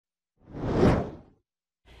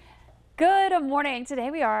Good morning.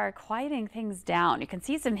 Today we are quieting things down. You can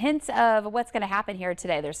see some hints of what's going to happen here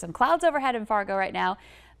today. There's some clouds overhead in Fargo right now,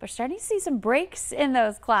 but we're starting to see some breaks in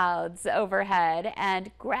those clouds overhead,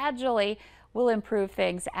 and gradually we'll improve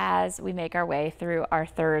things as we make our way through our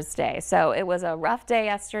Thursday. So it was a rough day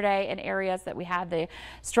yesterday in areas that we had the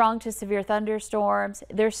strong to severe thunderstorms.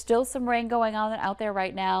 There's still some rain going on out there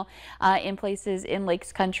right now in places in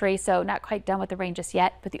Lakes Country, so not quite done with the rain just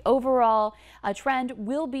yet. But the overall trend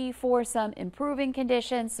will be for some improving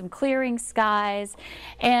conditions, some clearing skies,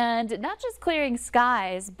 and not just clearing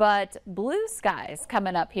skies, but blue skies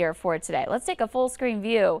coming up here for today. Let's take a full screen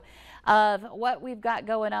view of what we've got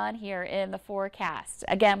going on here in the forecast.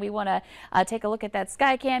 Again, we want to take a look at that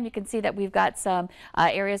sky cam. You can see that we've got some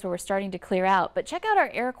areas where we're starting to clear out, but check out our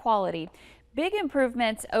air quality. Big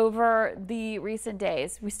improvements over the recent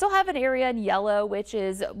days. We still have an area in yellow, which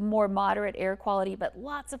is more moderate air quality, but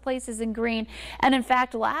lots of places in green. And in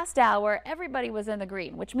fact, last hour, everybody was in the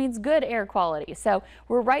green, which means good air quality. So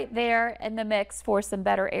we're right there in the mix for some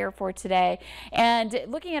better air for today. And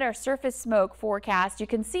looking at our surface smoke forecast, you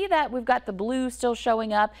can see that we've got the blue still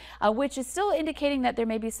showing up, which is still indicating that there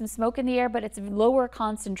may be some smoke in the air, but it's lower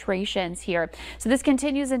concentrations here. So this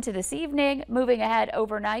continues into this evening, moving ahead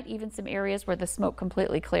overnight, even some areas where the smoke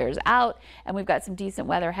completely clears out, and we've got some decent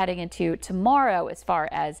weather heading into tomorrow as far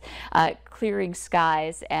as clearing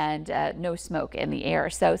skies and no smoke in the air.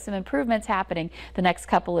 So some improvements happening the next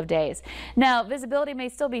couple of days. Now, visibility may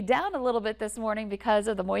still be down a little bit this morning because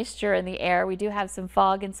of the moisture in the air. We do have some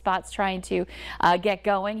fog in spots trying to get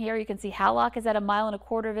going here. You can see Hallock is at 1.25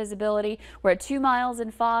 miles visibility. We're at 2 miles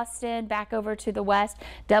in Fosston, back over to the west.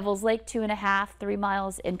 Devil's Lake 2.5, 3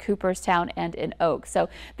 miles in Cooperstown and in Oak. So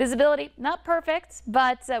visibility not perfect,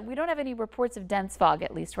 but we don't have any reports of dense fog,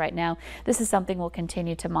 at least right now. This is something we'll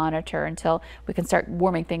continue to monitor until we can start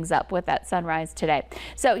warming things up with that sunrise today.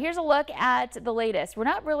 So here's a look at the latest. We're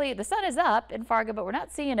not really, the sun is up in Fargo, but we're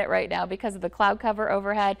not seeing it right now because of the cloud cover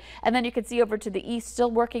overhead. And then you can see over to the east,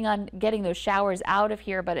 still working on getting those showers out of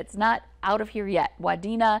here, but it's not out of here yet.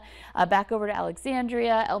 Wadena, back over to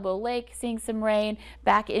Alexandria, Elbow Lake, seeing some rain,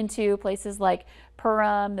 back into places like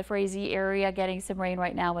Perham, the Frazee area, getting some rain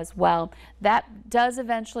right now as well. That does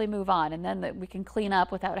eventually move on, and then we can clean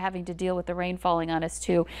up without having to deal with the rain falling on us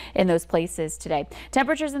too in those places today.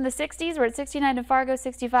 Temperatures in the 60s. We're at 69 in Fargo,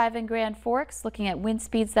 65 in Grand Forks. Looking at wind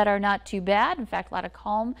speeds that are not too bad. In fact, a lot of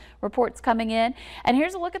calm reports coming in. And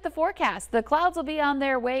here's a look at the forecast. The clouds will be on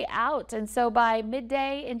their way out, and so by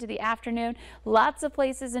midday into the afternoon, lots of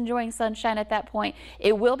places enjoying sunshine at that point.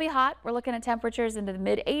 It will be hot. We're looking at temperatures into the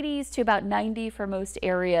mid 80s to about 90 for most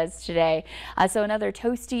areas today. So another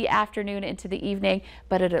toasty afternoon into the evening,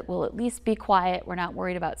 but it will at least be quiet. We're not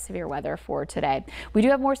worried about severe weather for today. We do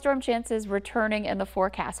have more storm chances returning in the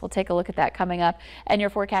forecast. We'll take a look at that coming up. And your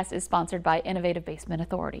forecast is sponsored by Innovative Basement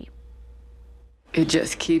Authority. It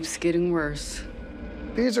just keeps getting worse.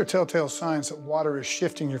 These are telltale signs that water is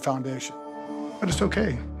shifting your foundation. But it's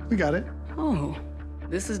okay. We got it. Oh,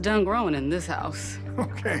 this is done growing in this house.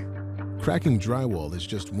 Okay. Cracking drywall is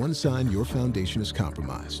just one sign your foundation is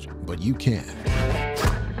compromised, but you can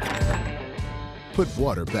put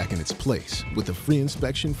water back in its place with a free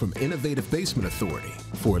inspection from Innovative Basement Authority.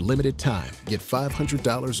 For a limited time, get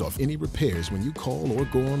 $500 off any repairs when you call or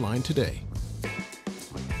go online today.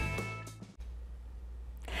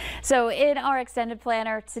 So in our extended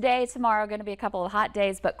planner, today, tomorrow, going to be a couple of hot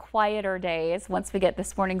days, but quieter days once we get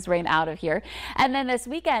this morning's rain out of here. And then this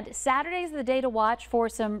weekend, Saturday is the day to watch for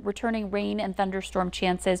some returning rain and thunderstorm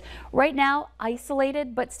chances. Right now,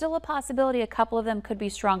 isolated, but still a possibility. A couple of them could be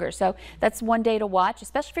stronger. So that's one day to watch,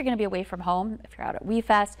 especially if you're going to be away from home. If you're out at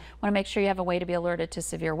WeFest, want to make sure you have a way to be alerted to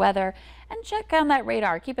severe weather. And check on that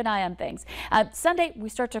radar. Keep an eye on things. Sunday, we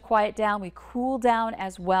start to quiet down. We cool down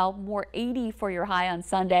as well. More 80 for your high on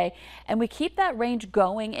Sunday. And we keep that range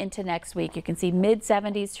going into next week. You can see mid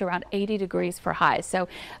 70s to around 80 degrees for highs. So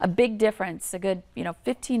a big difference, a good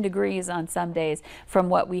 15 degrees on some days from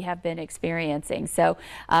what we have been experiencing. So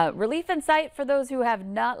relief in sight for those who have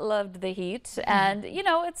not loved the heat. And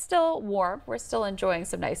it's still warm. We're still enjoying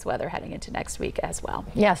some nice weather heading into next week as well.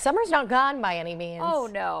 Yeah, summer's not gone by any means. Oh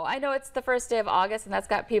no, I know it's the first day of August, and that's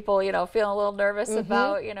got people feeling a little nervous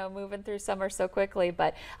about moving through summer so quickly,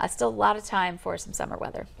 but still a lot of time for some summer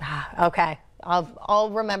weather. Okay,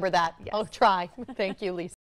 I'll remember that. Yes. I'll try. Thank you, Lisa.